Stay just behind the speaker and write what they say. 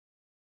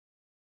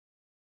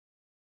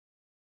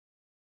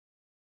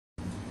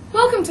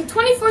Welcome to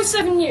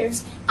 24/7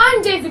 News.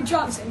 I'm David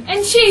Johnson,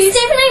 and she's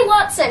Stephanie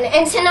Watson,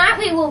 and tonight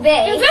we will be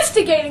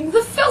investigating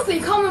the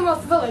filthy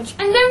Commonwealth Village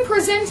and then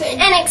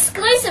presenting an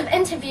exclusive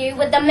interview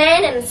with the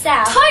man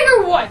himself,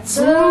 Tiger Woods.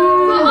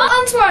 Well,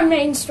 on to our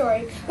main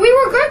story. We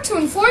regret to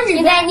inform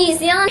you that New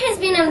Zealand has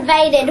been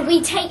invaded.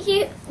 We take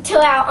you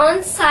to our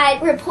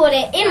on-site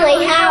reporter,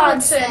 Emily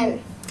Howardson.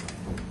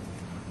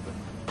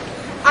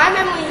 I'm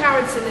Emily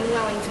Howardson in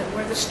Wellington,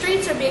 where the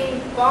streets are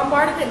being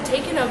bombarded and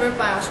taken over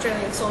by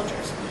Australian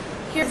soldiers.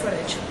 Here's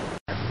footage.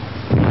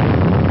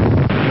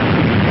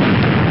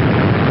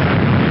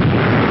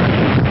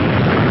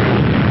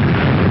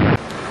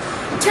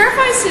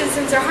 Terrified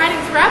citizens are hiding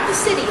throughout the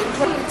city and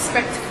don't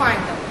expect to find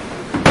them.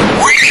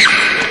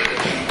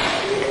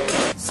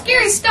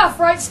 Scary stuff,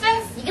 right,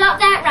 Steph? You got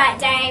that right,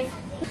 Dave.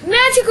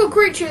 Magical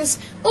creatures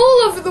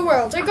all over the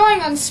world are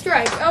going on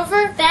strike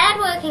over bad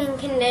working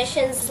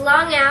conditions,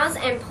 long hours,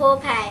 and poor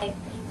pay.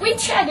 We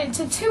chatted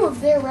to two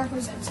of their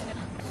representatives.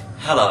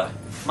 Hello,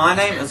 my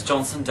name is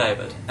Johnson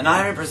David, and I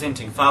am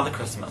representing Father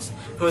Christmas,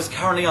 who is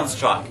currentely on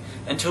strike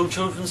until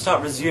children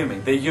start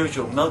resuming their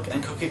usual milk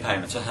and cookie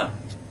payment to him.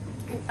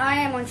 I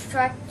am on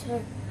strike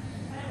too.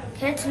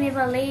 Kids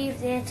never leave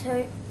their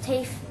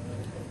teeth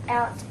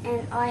out,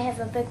 and I have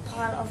a big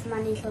pile of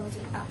money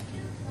building up.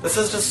 This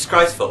is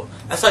disgraceful.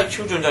 It's like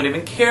children don't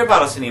even care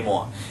about us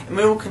anymore, and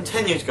we will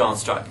continue to go on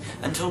strike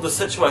until the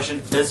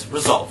situation is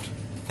resolved.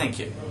 Thank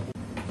you.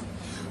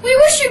 We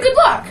wish you good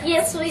luck.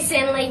 Yes, we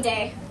certainly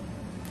do.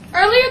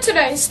 Earlier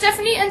today,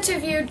 Stephanie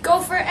interviewed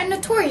golfer and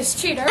notorious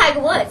cheater Tiger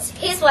Woods.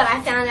 Here's what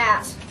I found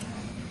out.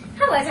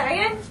 Hello,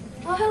 Tiger.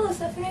 Oh, hello,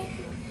 Stephanie.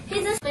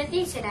 Who's this with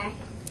you today?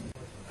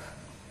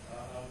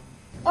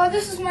 Oh,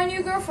 this is my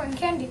new girlfriend,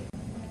 Candy.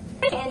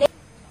 Candy.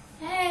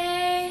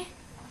 Hey.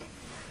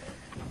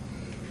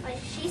 Well,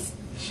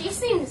 she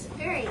seems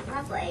very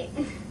lovely.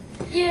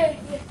 Yeah.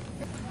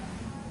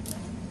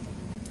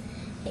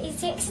 He's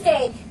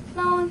texting.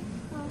 No,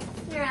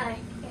 really. Okay.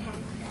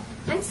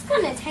 I'm just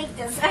gonna take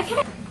this,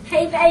 okay?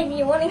 Hey, babe,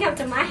 you want to come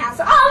to my house?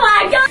 Oh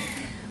my God!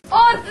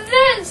 Oh,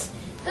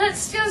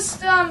 that's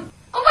just, oh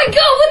my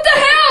God, what the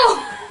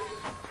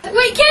hell?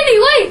 Wait, Candy,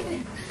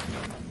 wait!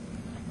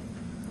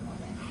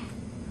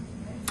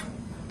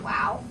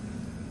 Wow.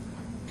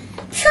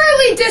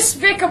 Truly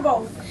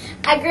despicable.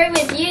 I agree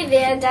with you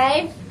there,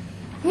 Dave.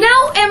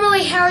 Now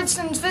Emily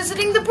Howardson's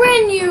visiting the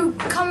brand new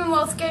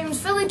Commonwealth Games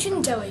Village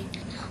in Dili.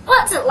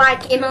 What's it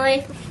like,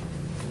 Emily?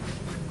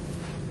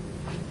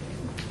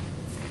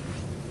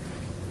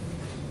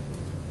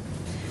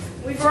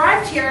 We've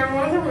arrived here in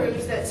one of the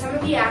rooms that some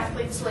of the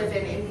athletes live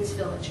in this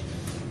village.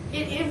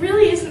 It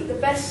really isn't the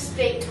best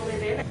state to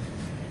live in,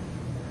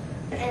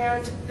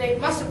 and they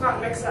must have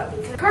gotten mixed up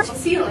because the carpet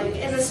ceiling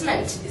and the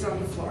cement is on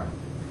the floor.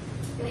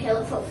 Your hair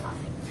looks so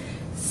fluffy.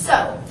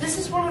 So, this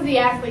is one of the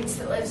athletes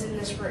that lives in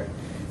this room.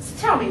 So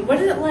tell me, what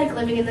is it like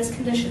living in this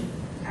condition?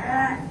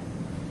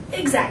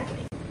 Exactly.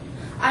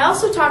 I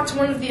also talked to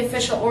one of the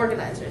official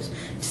organizers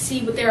to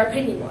see what their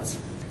opinion was.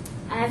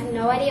 I have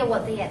no idea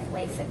what the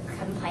athletes are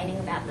complaining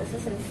about. This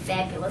is in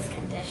fabulous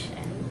condition.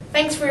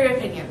 Thanks for your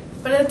opinion,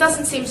 but it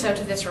doesn't seem so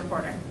to this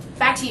reporter.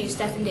 Back to you,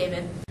 Steph and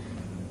David.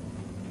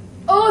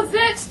 Oh,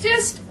 that's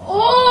just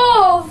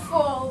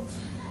awful.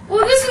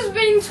 Well, this has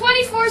been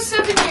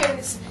 24/7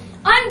 News.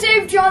 I'm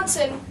Dave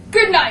Johnson.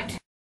 Good night.